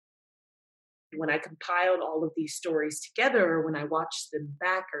When I compiled all of these stories together, when I watched them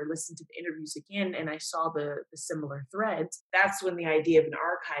back or listened to the interviews again, and I saw the similar threads, that's when the idea of an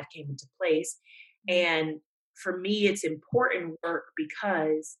archive came into place. And for me, it's important work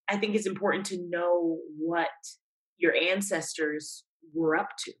because I think it's important to know what your ancestors were up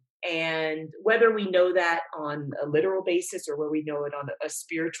to. And whether we know that on a literal basis or where we know it on a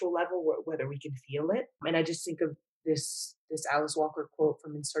spiritual level, whether we can feel it. And I just think of this Alice Walker quote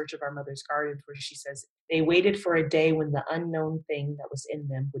from In Search of Our Mother's Gardens, where she says, "They waited for a day when the unknown thing that was in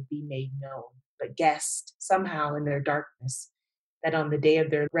them would be made known, but guessed somehow in their darkness that on the day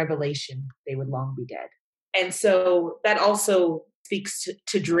of their revelation they would long be dead." And so that also speaks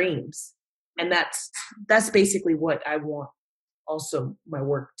to dreams, and that's basically what I want also my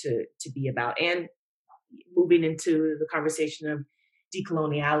work to be about. And moving into the conversation of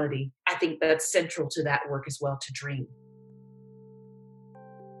decoloniality, I think that's central to that work as well, to dream.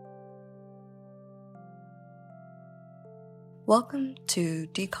 Welcome to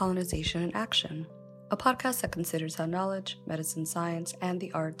Decolonization in Action, a podcast that considers how knowledge, medicine, science, and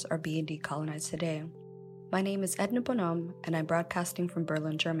the arts are being decolonized today. My name is Edna Bonhomme, and I'm broadcasting from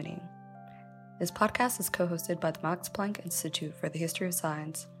Berlin, Germany. This podcast is co-hosted by the Max Planck Institute for the History of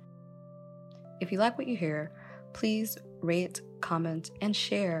Science. If you like what you hear, please rate, comment, and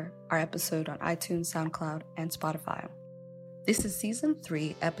share our episode on iTunes, SoundCloud, and Spotify. This is Season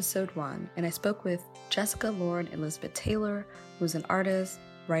 3, Episode 1, and I spoke with Jessica Lauren Elizabeth Taylor, who's an artist,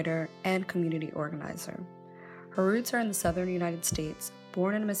 writer, and community organizer. Her roots are in the southern United States,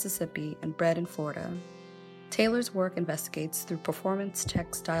 born in Mississippi and bred in Florida. Taylor's work investigates through performance,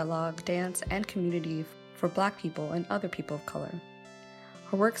 text, dialogue, dance, and community for Black people and other people of color.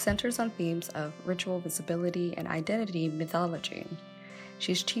 Her work centers on themes of ritual visibility and identity mythology.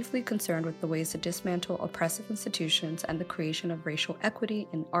 She's chiefly concerned with the ways to dismantle oppressive institutions and the creation of racial equity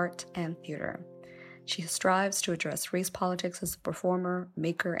in art and theater. She strives to address race politics as a performer,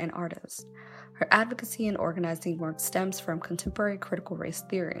 maker, and artist. Her advocacy and organizing work stems from contemporary critical race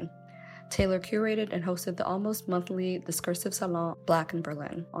theory. Taylor curated and hosted the almost monthly discursive salon Black in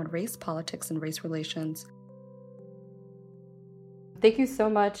Berlin on race, politics, and race relations. Thank you so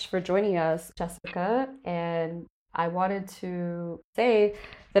much for joining us, Jessica. And I wanted to say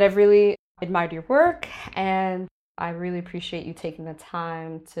that I've really admired your work, and I really appreciate you taking the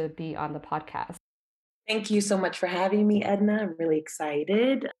time to be on the podcast. Thank you so much for having me, Edna. I'm really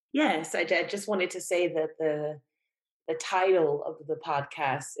excited. Yes, I just wanted to say that the title of the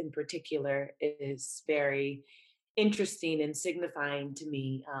podcast in particular is very interesting and signifying to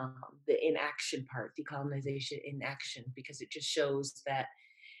me, the inaction part, decolonization in action, because it just shows that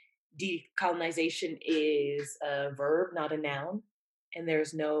decolonization is a verb, not a noun, and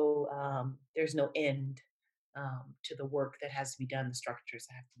there's no end to the work that has to be done, the structures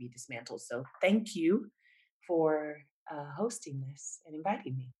that have to be dismantled. So thank you for hosting this and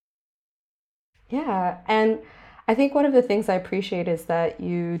inviting me. Yeah, and I think one of the things I appreciate is that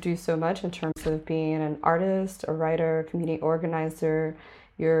you do so much in terms of being an artist, a writer, community organizer.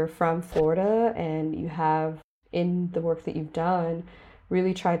 You're from Florida, and you have, in the work that you've done,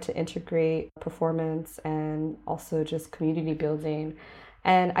 really tried to integrate performance and also just community building.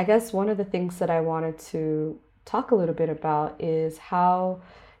 And I guess one of the things that I wanted to talk a little bit about is how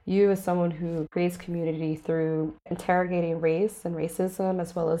you, as someone who creates community through interrogating race and racism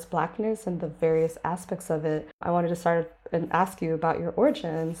as well as Blackness and the various aspects of it, I wanted to start and ask you about your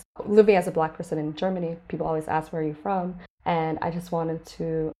origins. Living as a Black person in Germany, people always ask, where are you from? And I just wanted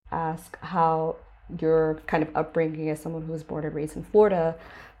to ask how your kind of upbringing as someone who was born and raised in Florida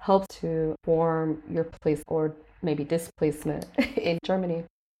helped to form your place or maybe displacement in Germany.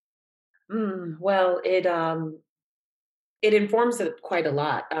 Well, it informs it quite a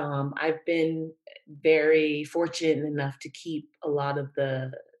lot. I've been very fortunate enough to keep a lot of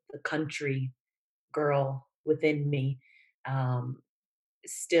the country girl within me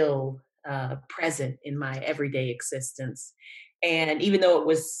still present in my everyday existence. And even though it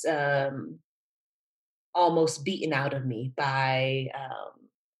was almost beaten out of me by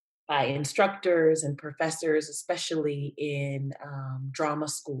instructors and professors, especially in drama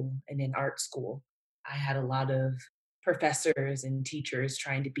school and in art school, I had a lot of professors and teachers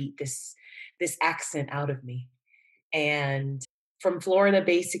trying to beat this accent out of me. And from Florida,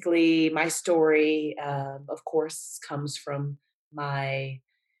 basically, my story, of course, comes from my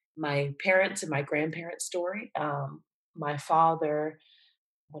my parents and my grandparents' story. My father,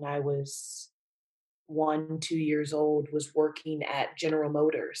 when I was 1, 2 years old, was working at General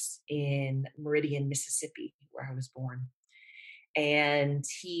Motors in Meridian, Mississippi, where I was born. And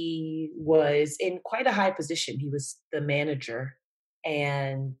he was in quite a high position. He was the manager.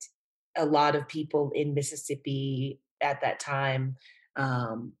 And a lot of people in Mississippi at that time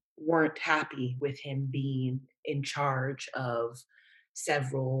weren't happy with him being in charge of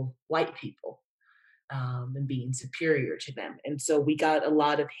several white people and being superior to them. And so we got a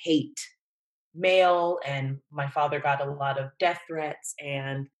lot of hate mail, and my father got a lot of death threats.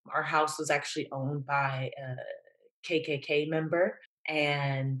 And our house was actually owned by a KKK member.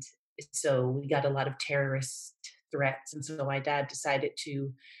 And so we got a lot of terrorist threats. And so my dad decided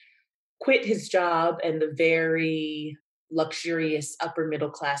to quit his job and the very luxurious upper middle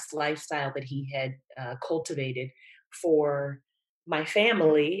class lifestyle that he had cultivated for my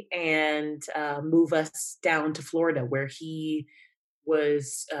family and move us down to Florida, where he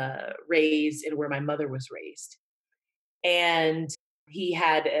was raised and where my mother was raised. And he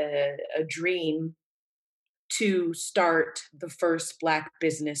had a dream to start the first Black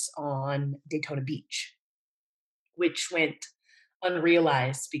business on Daytona Beach, which went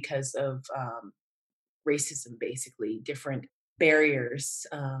unrealized because of racism, basically, different barriers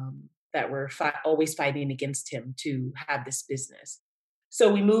that were always fighting against him to have this business. So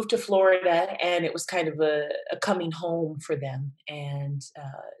we moved to Florida, and it was kind of a coming home for them. And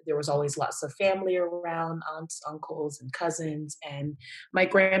there was always lots of family around, aunts, uncles, and cousins, and my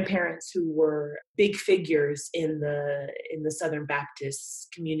grandparents, who were big figures in the Southern Baptist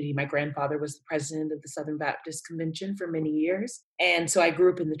community. My grandfather was the president of the Southern Baptist Convention for many years, and so I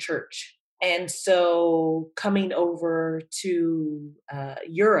grew up in the church. And so coming over to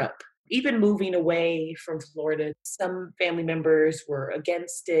Europe, even moving away from Florida, some family members were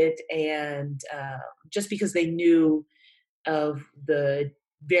against it. And just because they knew of the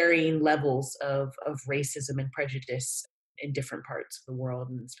varying levels of racism and prejudice in different parts of the world,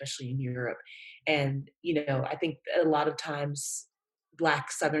 and especially in Europe. And, I think a lot of times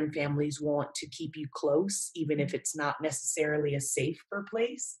Black Southern families want to keep you close, even if it's not necessarily a safer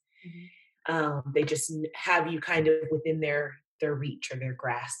place. They just have you kind of within their reach or their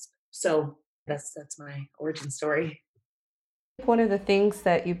grasp. So that's my origin story. One of the things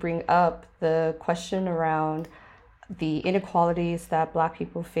that you bring up, the question around the inequalities that Black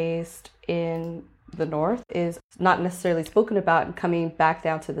people faced in the North, is not necessarily spoken about, and coming back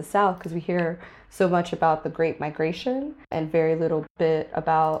down to the South, because we hear so much about the Great Migration and very little bit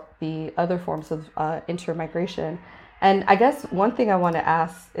about the other forms of intermigration. And I guess one thing I want to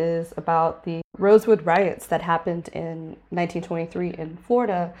ask is about the Rosewood riots that happened in 1923 in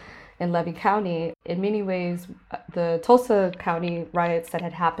Florida, in Levy County. In many ways, the Tulsa County riots that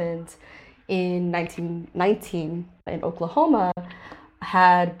had happened in 1919 in Oklahoma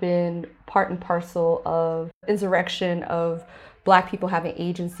had been part and parcel of insurrection of Black people having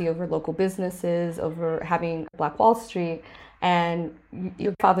agency over local businesses, over having Black Wall Street. And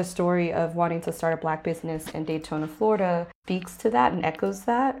your father's story of wanting to start a Black business in Daytona, Florida speaks to that and echoes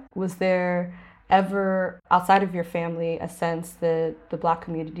that. Was there ever, outside of your family, a sense that the Black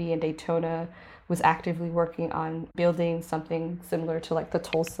community in Daytona was actively working on building something similar to like the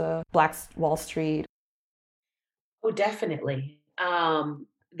Tulsa Black Wall Street? Oh, definitely.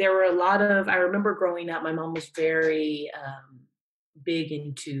 There were a lot of, I remember growing up, my mom was very big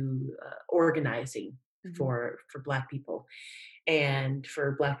into organizing for Black people and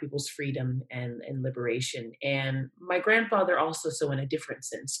for Black people's freedom and liberation. And my grandfather also, so in a different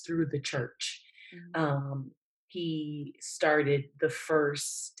sense, through the church. He started the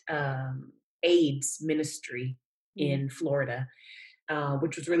first AIDS ministry in Florida,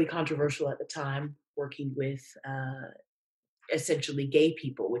 which was really controversial at the time, working with essentially gay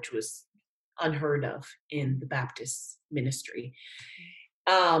people, which was unheard of in the Baptist ministry.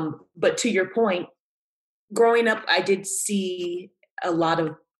 But to your point, growing up, I did see a lot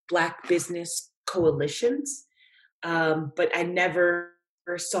of Black business coalitions, but I never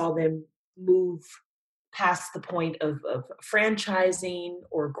saw them move past the point of franchising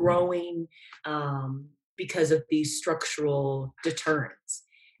or growing because of these structural deterrents.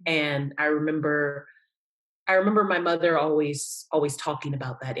 And I remember my mother always talking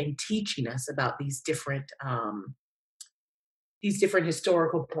about that and teaching us about these different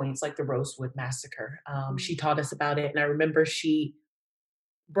historical points, like the Rosewood Massacre. She taught us about it, and I remember she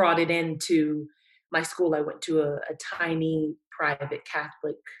brought it into my school. I went to a tiny private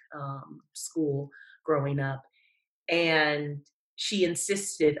Catholic school growing up, and she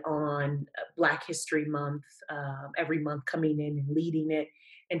insisted on Black History Month, every month coming in and leading it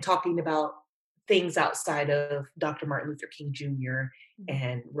and talking about things outside of Dr. Martin Luther King Jr.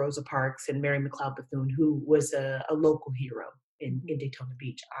 and Rosa Parks and Mary McLeod Bethune, who was a local hero in Daytona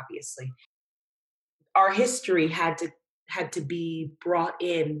Beach, obviously. Our history had to be brought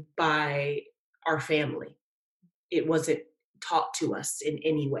in by our family. It wasn't taught to us in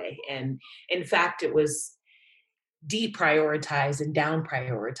any way. And in fact, it was deprioritized and down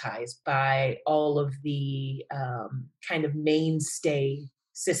prioritized by all of the kind of mainstay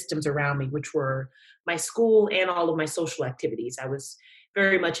systems around me, which were my school and all of my social activities. I was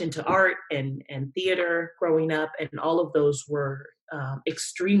very much into art and theater growing up, and all of those were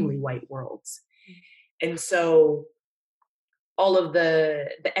extremely white worlds. And so all of the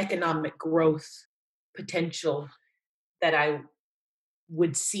economic growth potential that I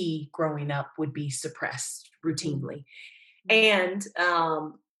would see growing up would be suppressed routinely. And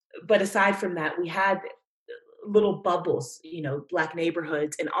but aside from that, we had little bubbles, Black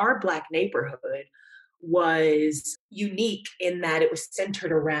neighborhoods, and our Black neighborhood was unique in that it was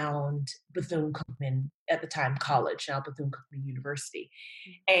centered around Bethune-Cookman, at the time college, now Bethune-Cookman University,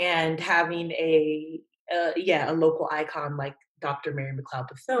 and having a local icon like Dr. Mary McLeod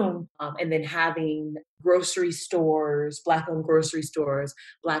Bethune, and then having grocery stores, Black-owned grocery stores,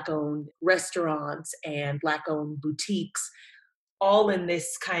 Black-owned restaurants, and Black-owned boutiques, all in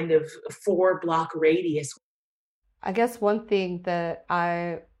this kind of 4-block radius. I guess one thing that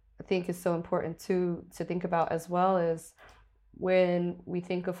I think is so important to think about as well is when we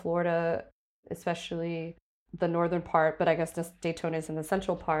think of Florida, especially the northern part, but I guess Daytona is in the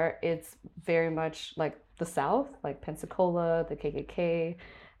central part, it's very much like the South, like Pensacola, the KKK,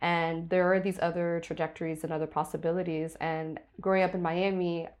 and there are these other trajectories and other possibilities. And growing up in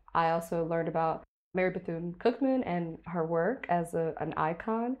Miami, I also learned about Mary Bethune-Cookman and her work as an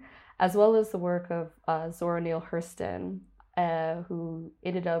icon, as well as the work of Zora Neale Hurston, who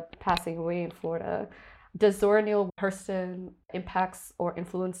ended up passing away in Florida. Does Zora Neale Hurston impacts or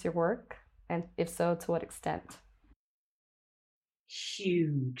influence your work? And if so, to what extent?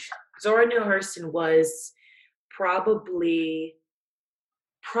 Huge. Zora Neale Hurston was probably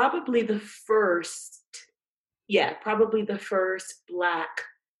the first Black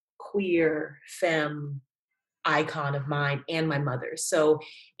queer femme icon of mine and my mother's. So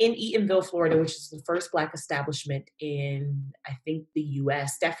in Eatonville, Florida, which is the first Black establishment in, I think, the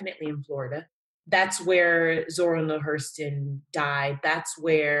US, definitely in Florida, that's where Zora Neale Hurston died. That's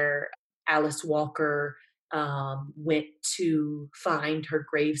where Alice Walker went to find her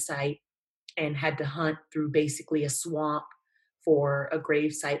gravesite and had to hunt through basically a swamp for a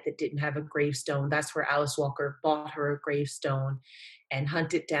gravesite that didn't have a gravestone. That's where Alice Walker bought her a gravestone and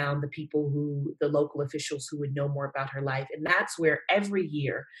hunted down the local officials who would know more about her life. And that's where every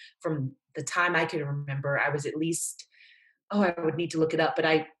year, from the time I can remember, I was at least, I would need to look it up, but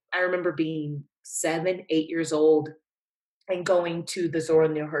I remember being 7, 8 years old and going to the Zora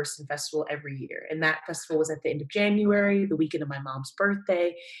Neale Hurston Festival every year. And that festival was at the end of January, the weekend of my mom's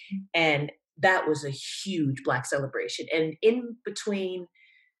birthday. And that was a huge Black celebration. And in between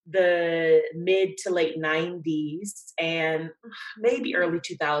the mid to late 90s and maybe early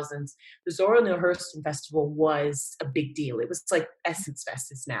 2000s, the Zora Neale Hurston Festival was a big deal. It was like Essence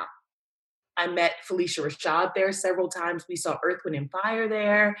Fest is now. I met Phylicia Rashad there several times. We saw Earth, Wind & Fire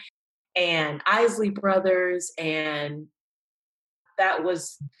there and Isley Brothers, and that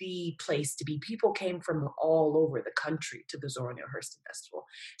was the place to be. People came from all over the country to the Zora Neale Hurston Festival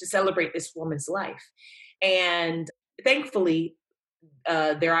to celebrate this woman's life. And thankfully,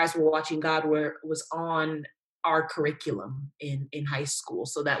 Their Eyes Were Watching God was on our curriculum in high school.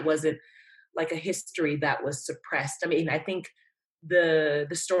 So that wasn't like a history that was suppressed. I mean, I think the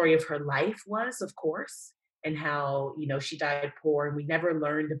story of her life was, of course, and how, she died poor, and we never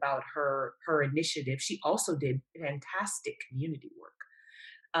learned about her initiative. She also did fantastic community work.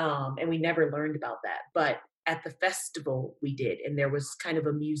 And we never learned about that. But at the festival we did, and there was kind of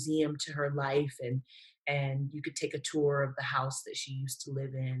a museum to her life, and you could take a tour of the house that she used to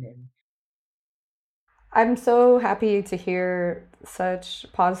live in. And I'm so happy to hear such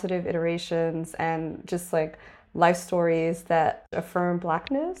positive iterations and just like life stories that affirm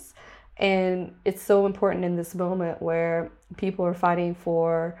Blackness. And it's so important in this moment where people are fighting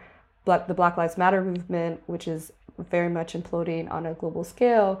for the Black Lives Matter movement, which is very much imploding on a global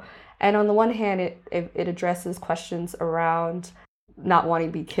scale. And on the one hand, it addresses questions around not wanting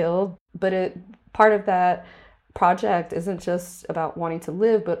to be killed, but part of that project isn't just about wanting to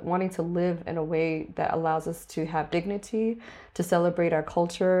live, but wanting to live in a way that allows us to have dignity, to celebrate our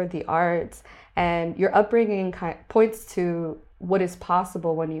culture, the arts. And your upbringing points to what is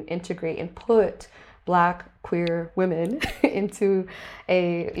possible when you integrate and put Black queer women into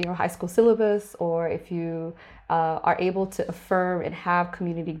a high school syllabus, or if you are able to affirm and have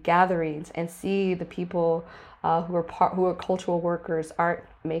community gatherings and see the people who are cultural workers, art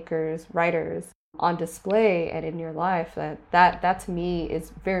makers, writers on display and in your life. That to me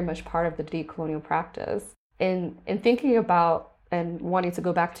is very much part of the decolonial practice. in thinking about and wanting to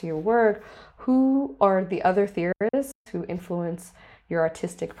go back to your work, who are the other theorists who influence your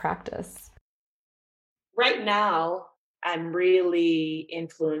artistic practice? Right now, I'm really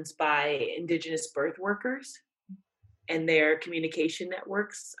influenced by Indigenous birth workers and their communication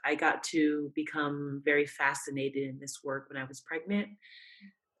networks. I got to become very fascinated in this work when I was pregnant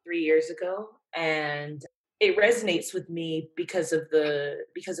 3 years ago, and it resonates with me because of the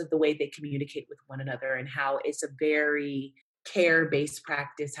way they communicate with one another and how it's a very care based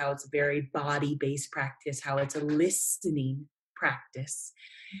practice, how it's a very body based practice, how it's a listening practice,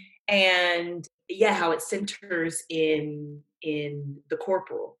 and yeah, how it centers in the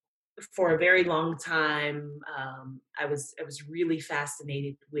corporal. For a very long time, I was really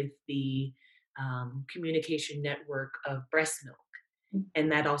fascinated with the communication network of breast milk,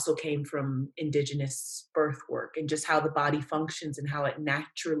 and that also came from indigenous birth work and just how the body functions and how it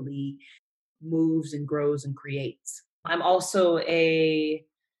naturally moves and grows and creates. I'm also a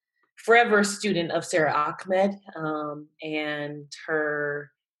forever student of Sarah Ahmed, and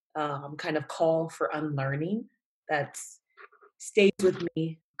her kind of call for unlearning that stays with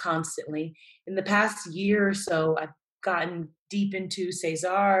me constantly. In the past year or so, I've gotten deep into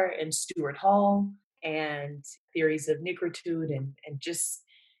Cesar and Stuart Hall and theories of negritude, and just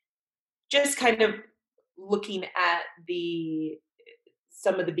kind of looking at the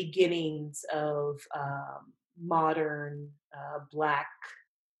some of the beginnings of modern Black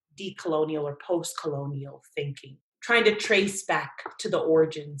decolonial or post-colonial thinking, trying to trace back to the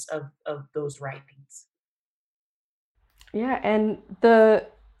origins of those writings. Yeah, and the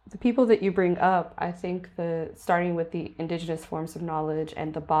people that you bring up, I think the starting with the indigenous forms of knowledge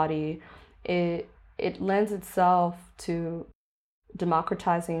and the body, it lends itself to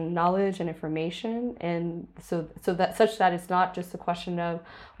democratizing knowledge and information, and so that such that it's not just a question of,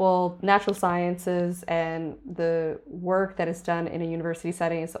 well, natural sciences and the work that is done in a university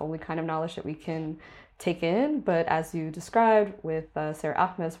setting is the only kind of knowledge that we can take in, but as you described with Sarah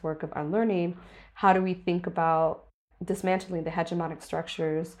Ahmed's work of unlearning, how do we think about dismantling the hegemonic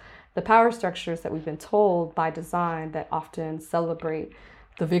structures, the power structures that we've been told by design that often celebrate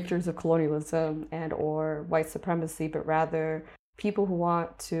the victors of colonialism and or white supremacy, but rather people who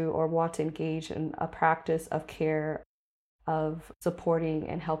want to engage in a practice of care, of supporting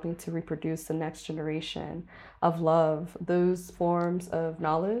and helping to reproduce the next generation, of love. Those forms of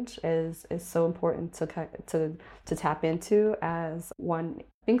knowledge is so important to tap into as one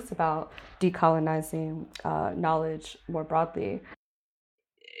thinks about decolonizing knowledge more broadly.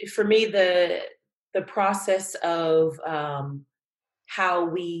 For me, the process of how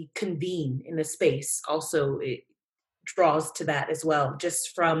we convene in a space also it draws to that as well.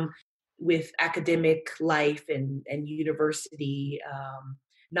 Just from with academic life and university,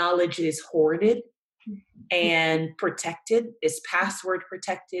 knowledge is hoarded and protected, is password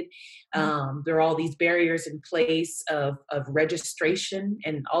protected. There are all these barriers in place of registration,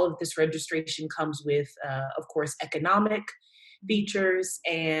 and all of this registration comes with, of course, economic features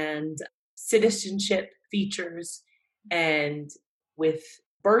and citizenship features. And with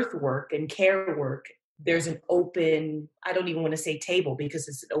birth work and care work, there's an open, I don't even want to say table because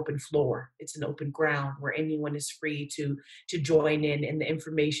it's an open floor. It's an open ground where anyone is free to join in, and the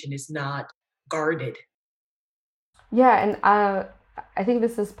information is not guarded. Yeah, and I think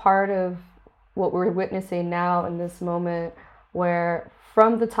this is part of what we're witnessing now in this moment, where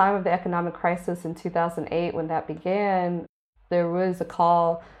from the time of the economic crisis in 2008, when that began, there was a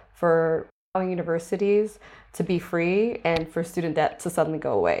call for universities to be free and for student debt to suddenly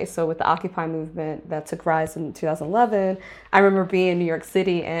go away. So with the Occupy movement that took rise in 2011, I remember being in New York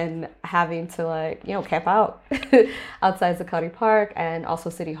City and having to camp out outside Zuccotti Park and also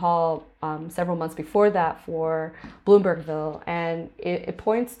City Hall several months before that for Bloombergville. And it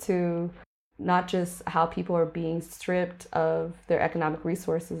points to not just how people are being stripped of their economic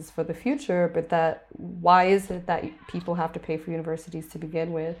resources for the future, but that why is it that people have to pay for universities to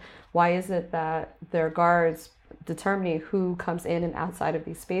begin with? Why is it that there are guards determining who comes in and outside of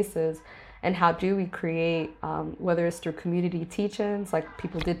these spaces? And how do we create, whether it's through community teach-ins like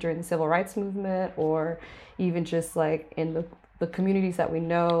people did during the civil rights movement, or even just like in the communities that we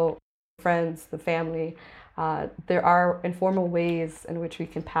know, friends, the family, there are informal ways in which we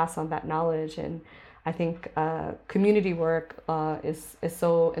can pass on that knowledge. And I think community work is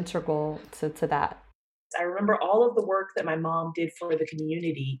so integral to that. I remember all of the work that my mom did for the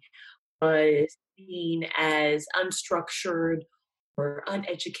community was seen as unstructured or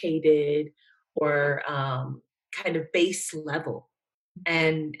uneducated or kind of base level.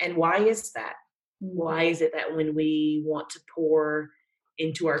 And why is that? Why is it that when we want to pour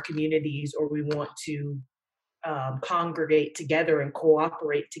into our communities or we want to congregate together and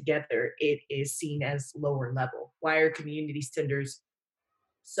cooperate together, it is seen as lower level. Why are community centers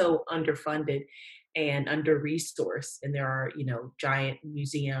so underfunded and under resourced? And there are, giant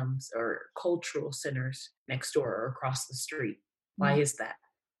museums or cultural centers next door or across the street. Why is that?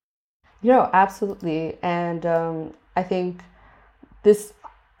 Absolutely. And I think this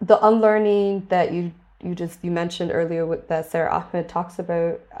the unlearning that you mentioned earlier that Sarah Ahmed talks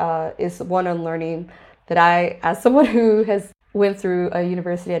about is one unlearning that I, as someone who has went through a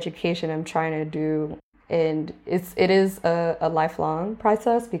university education, I'm trying to do, and it is a lifelong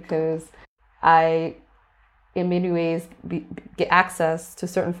process because I, in many ways, get access to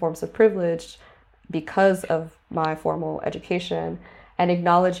certain forms of privilege because of my formal education, and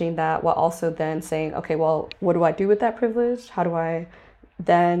acknowledging that while also then saying, okay, well, what do I do with that privilege? How do I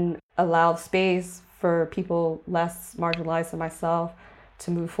then allow space for people less marginalized than myself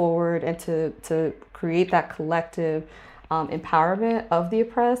to move forward and to create that collective empowerment of the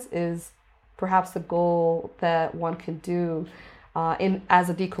oppressed is perhaps the goal that one can do as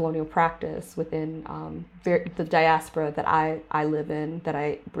a decolonial practice within the diaspora that I live in, that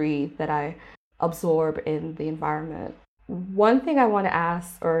I breathe, that I absorb in the environment. One thing I want to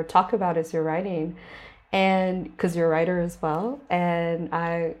ask or talk about is your writing, and because you're a writer as well. And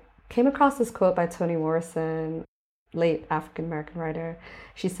I came across this quote by Toni Morrison, late African American writer.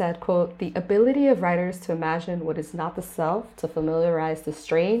 She said, quote, "The ability of writers to imagine what is not the self, to familiarize the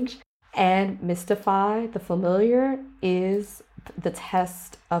strange and mystify the familiar is the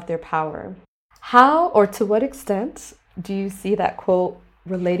test of their power." How or to what extent do you see that quote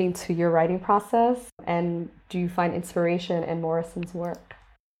relating to your writing process? And do you find inspiration in Morrison's work?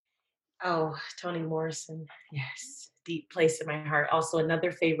 Oh, Toni Morrison. Yes. Deep place in my heart. Also,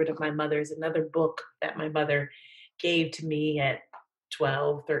 another favorite of my mother's, another book that my mother gave to me at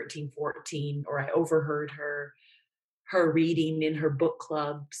 12, 13, 14, or I overheard her reading in her book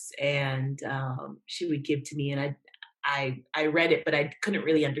clubs, and she would give to me, and I read it, but I couldn't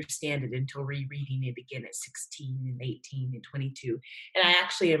really understand it until rereading it again at 16 and 18 and 22. And I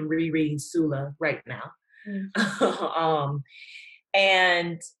actually am rereading Sula right now.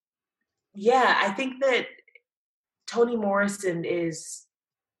 And yeah, I think that Toni Morrison is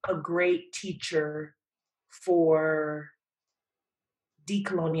a great teacher for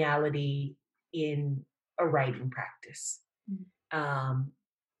decoloniality in a writing practice.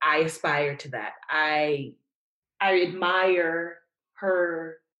 I aspire to that. I admire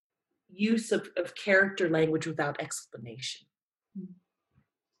her use of character language without explanation.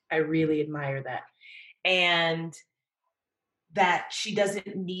 I really admire that. And that she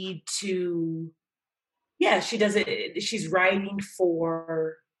doesn't need to, she's writing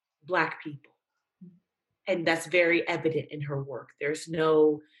for Black people. And that's very evident in her work. There's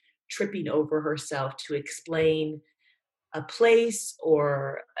no tripping over herself to explain a place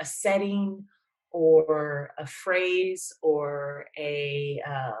or a setting or a phrase or I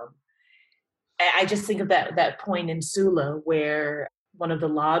just think of that point in Sula where one of the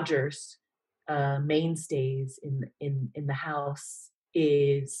lodgers mainstays in the house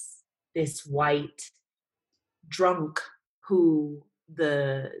is this white drunk who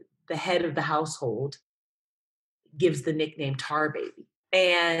the head of the household gives the nickname Tar Baby.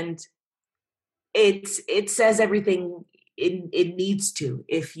 And it says everything it needs to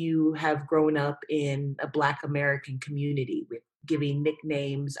if you have grown up in a Black American community with giving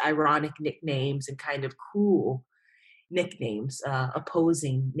nicknames, ironic nicknames, and kind of cruel nicknames,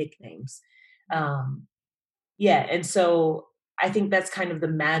 opposing nicknames. And so I think that's kind of the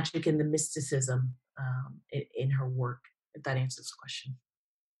magic and the mysticism in her work, if that answers the question.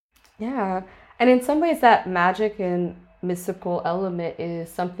 Yeah, and in some ways, that magic and mystical element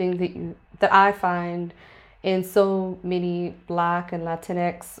is something that I find in so many Black and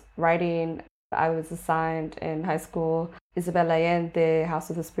Latinx writing. I was assigned in high school Isabel Allende,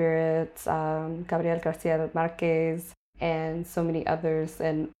 House of the Spirits, Gabriel Garcia Marquez, and so many others.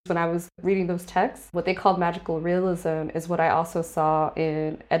 And when I was reading those texts, what they called magical realism is what I also saw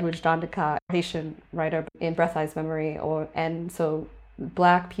in Edwidge Danticat, Haitian writer, in Breath Eyes Memory. And so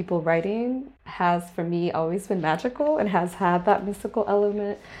Black people writing has, for me, always been magical and has had that mystical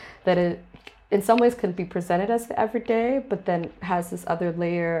element that it in some ways can be presented as the everyday, but then has this other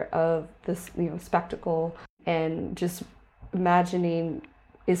layer of this, spectacle and just imagining,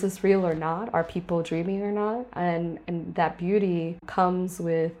 is this real or not? Are people dreaming or not? And that beauty comes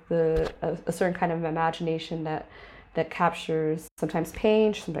with a certain kind of imagination that captures sometimes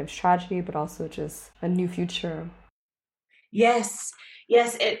pain, sometimes tragedy, but also just a new future. Yes,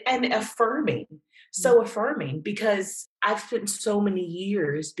 and affirming. So affirming, because I've spent so many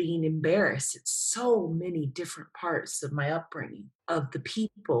years being embarrassed at so many different parts of my upbringing, of the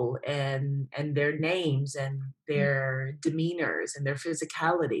people and their names and their demeanors and their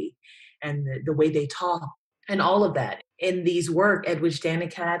physicality and the way they talk and all of that. In these work, Edwidge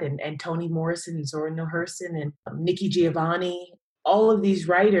Danicat and Toni Morrison and Zora Neale Hurston and Nikki Giovanni, all of these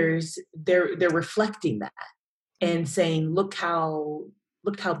writers, they're reflecting that and saying, look how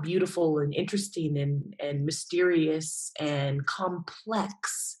beautiful and interesting and mysterious and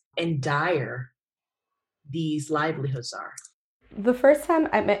complex and dire these livelihoods are. The first time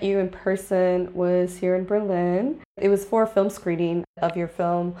I met you in person was here in Berlin. It was for a film screening of your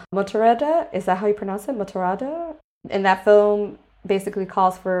film Motorrada. Is that how you pronounce it? Motorrada? And that film basically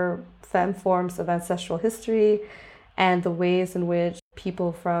calls for femme forms of ancestral history and the ways in which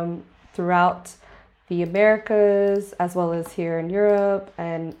people from throughout the Americas, as well as here in Europe,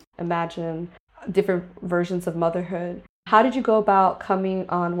 and imagine different versions of motherhood. How did you go about coming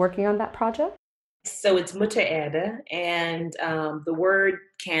on working on that project? So it's Mutter Erde, and the word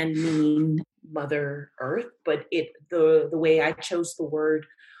can mean Mother Earth, but the way I chose the word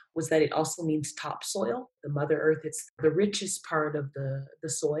was that it also means topsoil, the Mother Earth. It's the richest part of the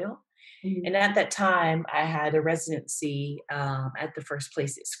soil. Mm-hmm. And at that time, I had a residency at the first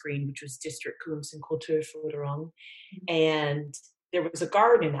place it screened, which was District Kunst and Kulturförderung. Mm-hmm. And there was a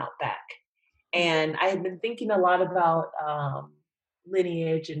garden out back. And I had been thinking a lot about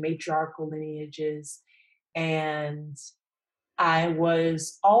lineage and matriarchal lineages. And I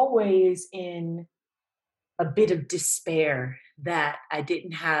was always in a bit of despair that I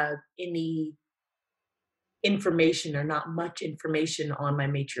didn't have any information or not much information on my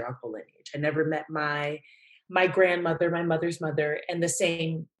matriarchal lineage. I never met my grandmother, my mother's mother, and the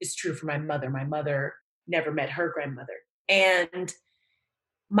same is true for my mother. My mother never met her grandmother. And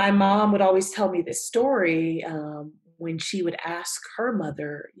my mom would always tell me this story when she would ask her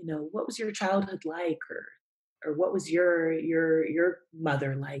mother, what was your childhood like, or what was your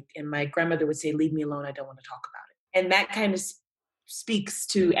mother like? And my grandmother would say, leave me alone, I don't want to talk about it. And that kind of speaks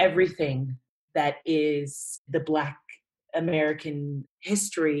to everything that is the Black American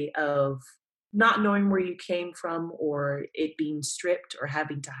history of not knowing where you came from, or it being stripped, or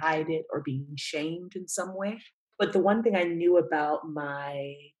having to hide it, or being shamed in some way. But the one thing I knew about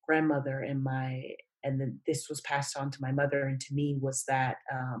my grandmother and then this was passed on to my mother and to me, was that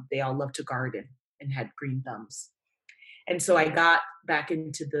they all loved to garden and had green thumbs. And so I got back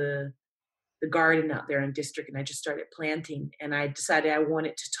into the garden out there in District, and I just started planting. And I decided I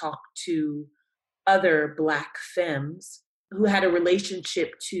wanted to talk to other Black femmes who had a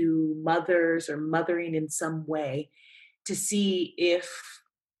relationship to mothers or mothering in some way, to see if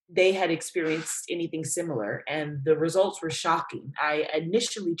they had experienced anything similar. And the results were shocking. I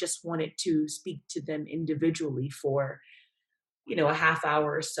initially just wanted to speak to them individually for, a half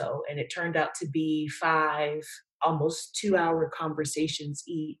hour or so. And it turned out to be 5, almost 2-hour conversations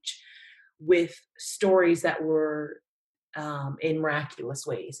each, with stories that were in miraculous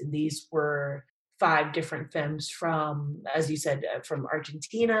ways. And these were 5 different femmes from, as you said, from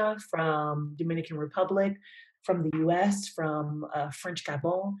Argentina, from Dominican Republic, from the US, from French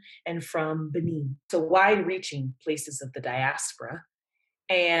Gabon, and from Benin. So wide-reaching places of the diaspora,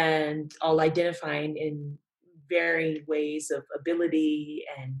 and all identifying in varying ways of ability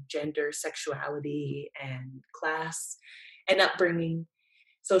and gender, sexuality, and class, and upbringing,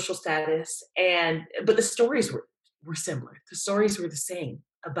 social status. But the stories were similar. The stories were the same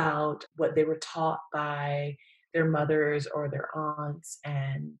about what they were taught by their mothers or their aunts,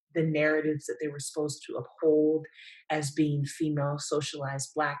 and the narratives that they were supposed to uphold as being female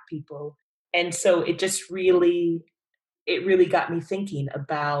socialized Black people. And so it really got me thinking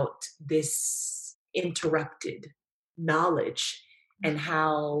about this interrupted knowledge, and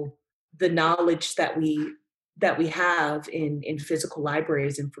how the knowledge that we have in physical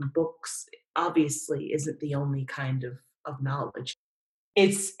libraries and from books obviously isn't the only kind of knowledge.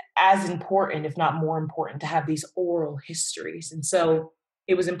 It's as important, if not more important, to have these oral histories. And so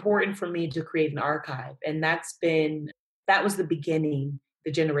it was important for me to create an archive. And that was the beginning,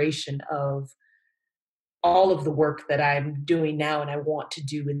 the generation of all of the work that I'm doing now and I want to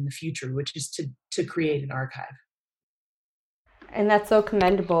do in the future, which is to create an archive. And that's so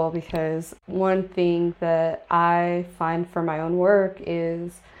commendable, because one thing that I find for my own work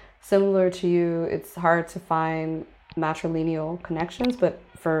is similar to you. It's hard to find matrilineal connections, but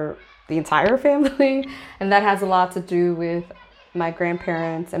for the entire family. And that has a lot to do with my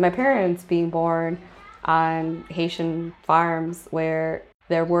grandparents and my parents being born on Haitian farms where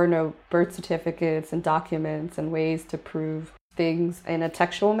there were no birth certificates and documents and ways to prove things in a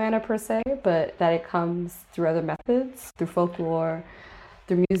textual manner per se, but that it comes through other methods, through folklore,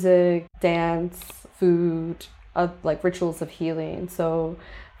 through music, dance, food, like rituals of healing. So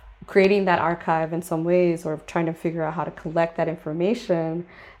creating that archive in some ways, or trying to figure out how to collect that information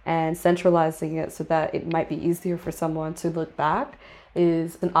and centralizing it so that it might be easier for someone to look back,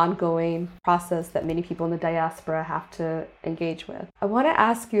 is an ongoing process that many people in the diaspora have to engage with. I want to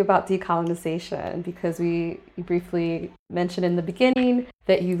ask you about decolonization, because you briefly mentioned in the beginning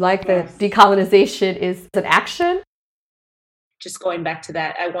that you like that decolonization is an action. Just going back to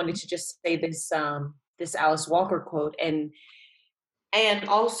that, I wanted to just say this this Alice Walker quote, and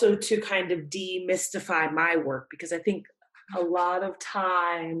also to kind of demystify my work, because I think a lot of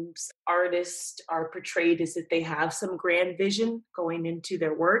times artists are portrayed as if they have some grand vision going into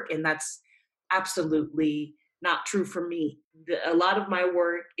their work, and that's absolutely not true for me. A lot of my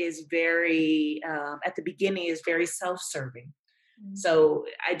work is very, at the beginning, is very self-serving. So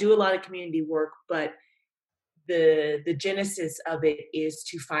I do a lot of community work, but the genesis of it is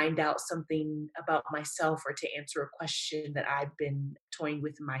to find out something about myself, or to answer a question that I've been toying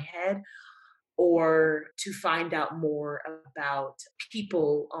with in my head, or to find out more about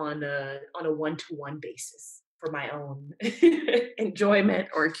people on a one-to-one basis for my own enjoyment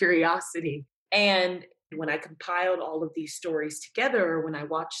or curiosity. And when I compiled all of these stories together, when I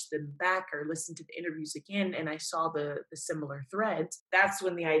watched them back or listened to the interviews again, and I saw the similar threads, that's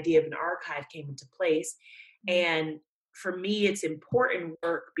when the idea of an archive came into place. And for me, it's important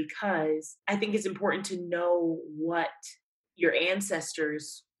work because I think it's important to know what your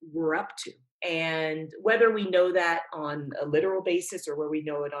ancestors were up to. And whether we know that on a literal basis, or where we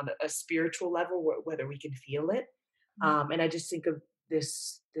know it on a spiritual level, whether we can feel it. And I just think of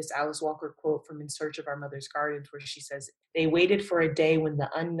this Alice Walker quote from In Search of Our Mother's Gardens, where she says, "They waited for a day when the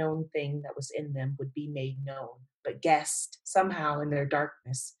unknown thing that was in them would be made known, but guessed somehow in their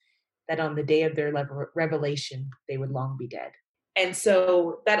darkness that on the day of their revelation, they would long be dead." And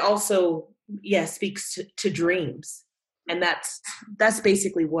so that also, speaks to dreams. And that's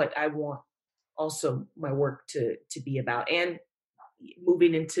basically what I want also my work to be about. And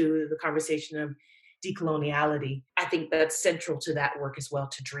moving into the conversation of decoloniality, I think that's central to that work as well,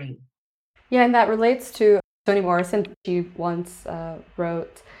 to dream. Yeah, and that relates to Toni Morrison. She once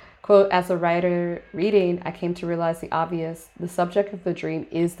wrote, quote, "As a writer reading, I came to realize the obvious. The subject of the dream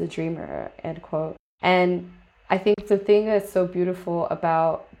is the dreamer," end quote. And I think the thing that's so beautiful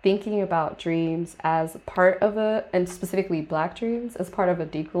about thinking about dreams as part of and specifically Black dreams, as part of a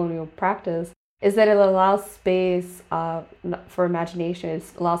decolonial practice, is that it allows space for imagination. It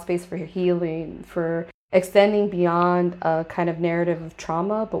allows space for healing, for extending beyond a kind of narrative of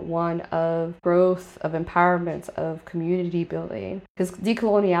trauma, but one of growth, of empowerment, of community building. Because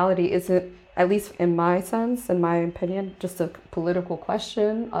decoloniality isn't, at least in my sense, in my opinion, just a political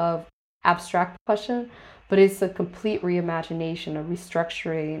question, of abstract question, but it's a complete reimagination, a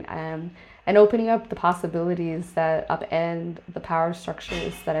restructuring, and opening up the possibilities that upend the power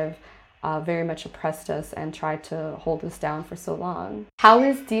structures that have very much oppressed us and tried to hold us down for so long. How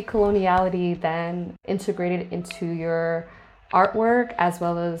is decoloniality then integrated into your artwork as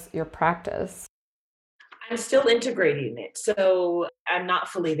well as your practice? I'm still integrating it, so I'm not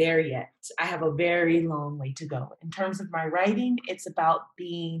fully there yet. I have a very long way to go. In terms of my writing, it's about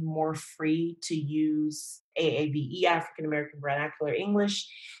being more free to use AAVE, African American Vernacular English,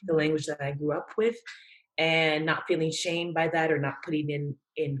 the language that I grew up with, and not feeling shamed by that, or not putting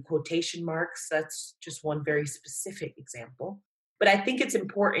in quotation marks. That's just one very specific example. But I think it's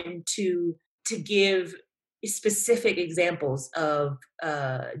important to give specific examples of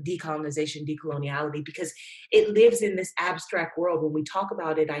decolonization, decoloniality, because it lives in this abstract world. When we talk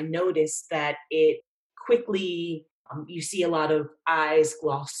about it, I notice that it quickly, you see a lot of eyes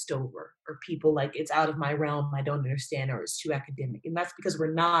glossed over, or people like, it's out of my realm, I don't understand, or it's too academic. And that's because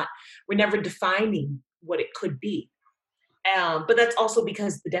we're never defining what it could be. But that's also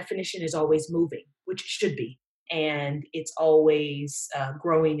because the definition is always moving, which it should be. And it's always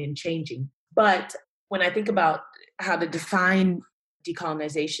growing and changing. But when I think about how to define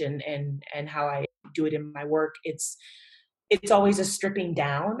decolonization, and how I do it in my work, it's always a stripping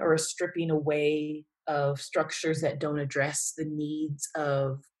down, or a stripping away of structures that don't address the needs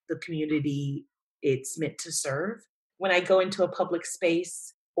of the community it's meant to serve. When I go into a public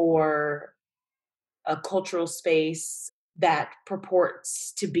space or a cultural space that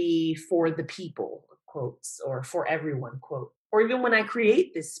purports to be for the people, quotes, or for everyone, quote, or even when I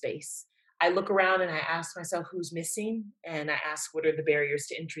create this space, I look around and I ask myself who's missing, and I ask what are the barriers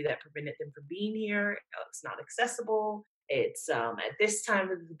to entry that prevented them from being here. It's not accessible. It's at this time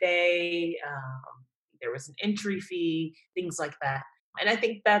of the day. there was an entry fee, things like that. And I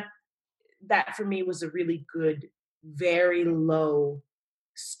think that for me was a really good, very low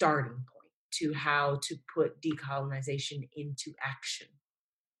starting point to how to put decolonization into action.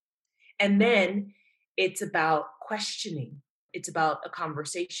 And then it's about questioning. It's about a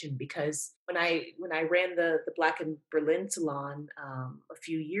conversation, because when I ran the Black in Berlin Salon a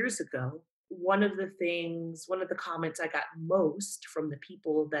few years ago, one of the comments I got most from the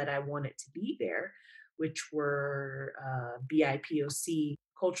people that I wanted to be there, which were BIPOC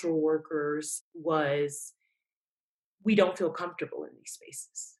cultural workers, was, we don't feel comfortable in these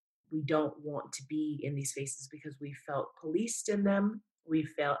spaces. We don't want to be in these spaces because we felt policed in them. We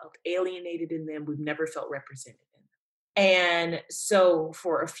felt alienated in them. We've never felt represented in them. And so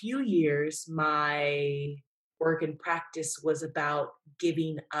for a few years, my work and practice was about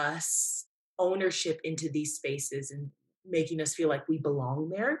giving us ownership into these spaces and making us feel like we belong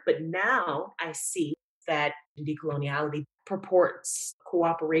there. But now I see that decoloniality purports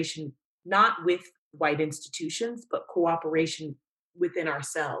cooperation, not with white institutions, but cooperation within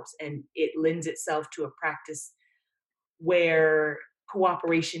ourselves. And it lends itself to a practice where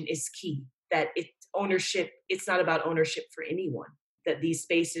cooperation is key, that it's not about ownership for anyone, that these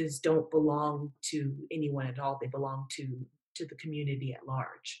spaces don't belong to anyone at all. They belong to the community at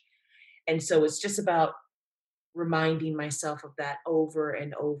large. And so it's just about reminding myself of that over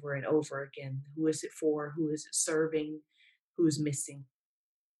and over and over again. Who is it for? Who is it serving? Who's missing?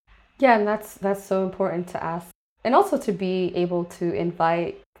 Yeah, and that's so important to ask. And also to be able to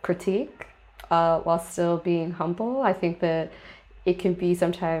invite critique while still being humble. I think that it can be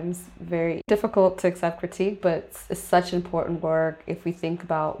sometimes very difficult to accept critique, but it's such important work if we think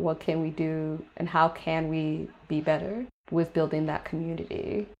about what can we do and how can we be better with building that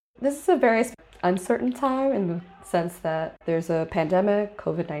community. This is a very uncertain time in the sense that there's a pandemic,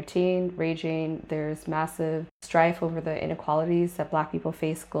 COVID-19 raging, there's massive strife over the inequalities that Black people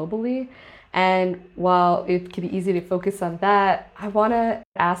face globally. And while it can be easy to focus on that, I want to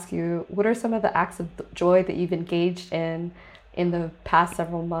ask you, what are some of the acts of joy that you've engaged in the past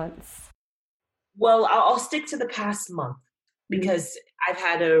several months? Well, I'll stick to the past month because I've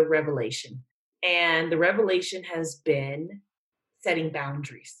had a revelation. And the revelation has been setting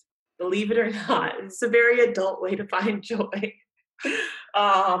boundaries. Believe it or not, it's a very adult way to find joy.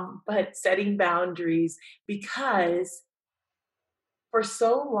 But setting boundaries, because for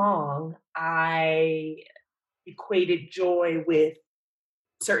so long I equated joy with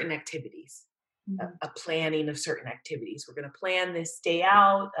certain activities, a planning of certain activities. We're going to plan this day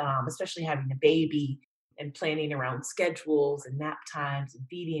out, especially having a baby and planning around schedules and nap times and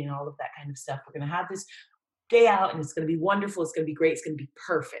feeding and all of that kind of stuff. We're going to have this day out and it's going to be wonderful. It's going to be great. It's going to be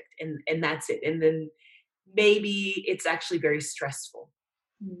perfect. And that's it. And then maybe it's actually very stressful.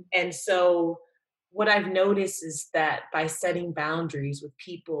 And so what I've noticed is that by setting boundaries with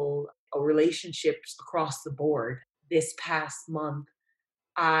people or relationships across the board, this past month,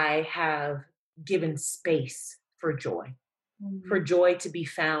 I have given space for joy, for joy to be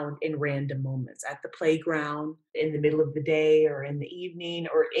found in random moments at the playground, in the middle of the day or in the evening,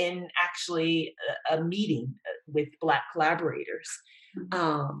 or in actually a meeting with Black collaborators.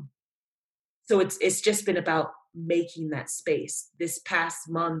 So it's just been about making that space. This past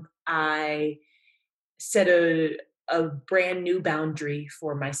month, I set a brand new boundary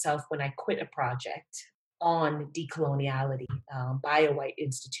for myself when I quit a project on decoloniality by a white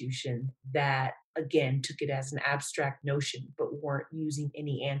institution that, again, took it as an abstract notion, but weren't using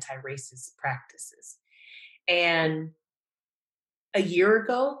any anti-racist practices. And a year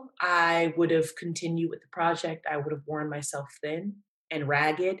ago, I would have continued with the project. I would have worn myself thin and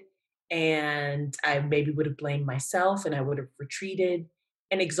ragged, and I maybe would have blamed myself, and I would have retreated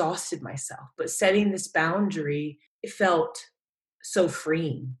and exhausted myself. But setting this boundary, it felt so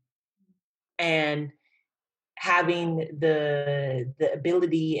freeing. And having the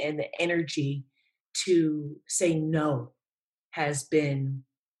ability and the energy to say no has been,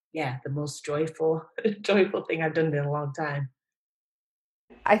 the most joyful thing I've done in a long time.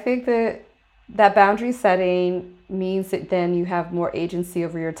 I think that boundary setting means that then you have more agency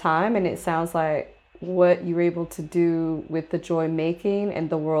over your time, and it sounds like what you were able to do with the joy making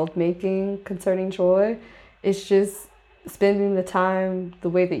and the world making concerning joy is just spending the time the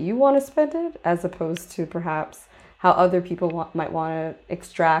way that you want to spend it, as opposed to perhaps how other people might want to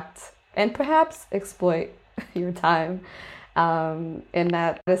extract and perhaps exploit your time. And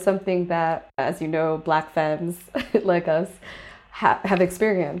that is something that, as you know, Black femmes like us have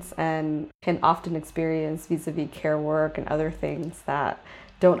experienced and can often experience vis-a-vis care work and other things that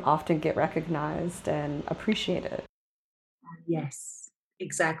don't often get recognized and appreciated. Yes,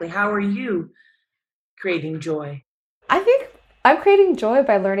 exactly. How are you creating joy? I think I'm creating joy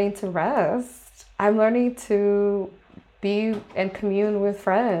by learning to rest. I'm learning to be and commune with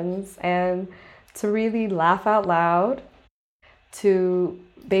friends and to really laugh out loud, to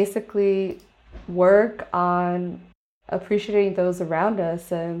basically work on appreciating those around us,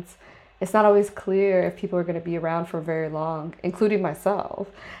 since it's not always clear if people are going to be around for very long, including myself.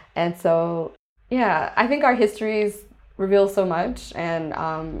 And so, yeah, I think our histories reveal so much, and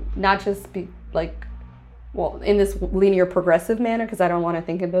not just be like, well, in this linear progressive manner, because I don't want to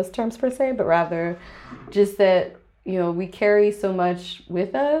think in those terms per se, but rather just that, we carry so much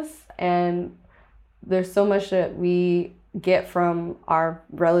with us, and there's so much that we get from our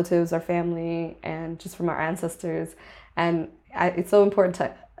relatives, our family, and just from our ancestors. And it's so important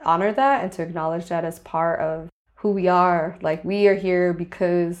to honor that and to acknowledge that as part of who we are. Like, we are here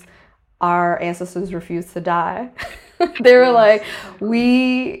because our ancestors refused to die. They were like,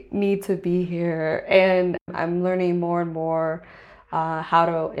 we need to be here. And I'm learning more and more how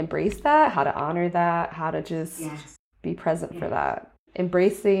to embrace that, how to honor that, how to just be present for that.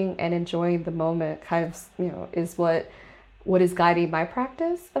 Embracing and enjoying the moment kind of, is what is guiding my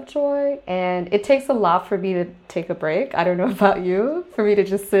practice of joy. And it takes a lot for me to take a break. I don't know about you, for me to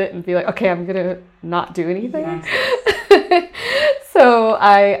just sit and be like, okay, I'm gonna not do anything. So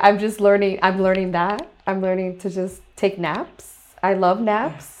I'm learning that. I'm learning to just take naps. I love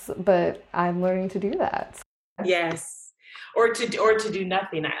naps, but I'm learning to do that. Yes. Or to do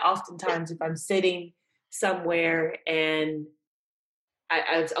nothing. I oftentimes, if I'm sitting somewhere and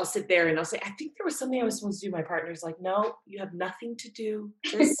I'll sit there and I'll say, I think there was something I was supposed to do. My partner's like, no, you have nothing to do.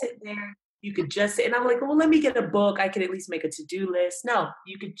 Just sit there. You could just sit. And I'm like, well, let me get a book. I could at least make a to-do list. No,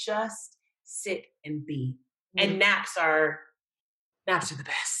 you could just sit and be. And naps are the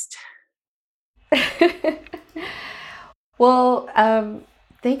best. Well,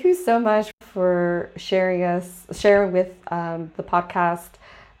 thank you so much for sharing with the podcast,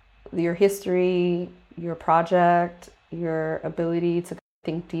 your history, your project, your ability to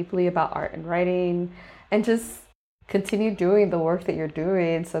think deeply about art and writing, and just continue doing the work that you're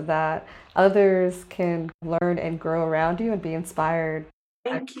doing so that others can learn and grow around you and be inspired.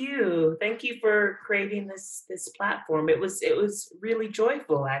 Thank you for creating this platform. It was really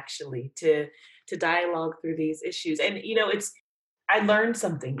joyful, actually, to dialogue through these issues. And I learned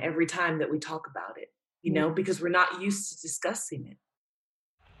something every time that we talk about it, because we're not used to discussing it.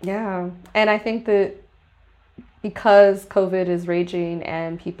 Yeah. And I think that because COVID is raging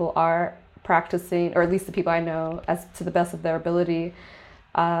and people are practicing, or at least the people I know, as to the best of their ability,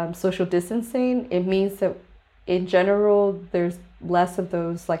 social distancing, it means that in general, there's less of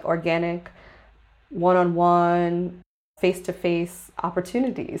those like organic, one-on-one, face-to-face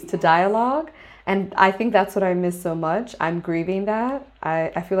opportunities to dialogue. And I think that's what I miss so much. I'm grieving that.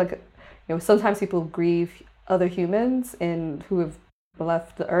 I feel like, sometimes people grieve other humans who have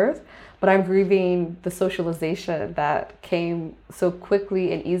left the earth, but I'm grieving the socialization that came so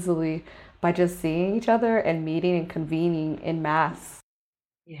quickly and easily by just seeing each other and meeting and convening in mass.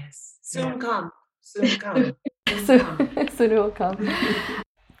 Yes. Soon come. Soon Soon it will come.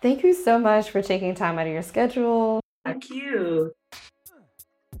 Thank you so much for taking time out of your schedule. Thank you.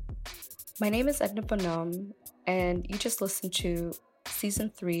 My name is Edna Bonhomme, and you just listened to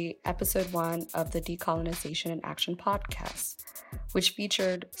Season 3, Episode 1 of the Decolonization in Action podcast, which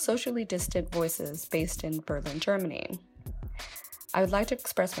featured socially distant voices based in Berlin, Germany. I would like to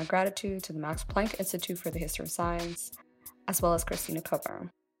express my gratitude to the Max Planck Institute for the History of Science, as well as Christina Coburn.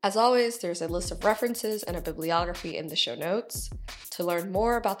 As always, there's a list of references and a bibliography in the show notes. To learn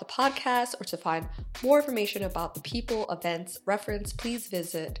more about the podcast or to find more information about the people, events, referenced, please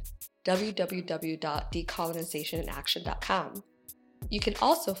visit www.decolonizationinaction.com. You can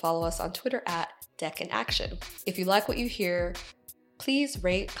also follow us on Twitter at DecInAction. If you like what you hear, please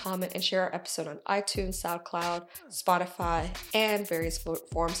rate, comment, and share our episode on iTunes, SoundCloud, Spotify, and various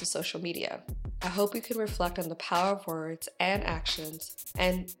forms of social media. I hope you can reflect on the power of words and actions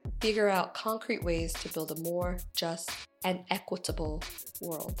and figure out concrete ways to build a more just and equitable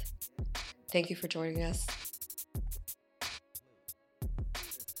world. Thank you for joining us.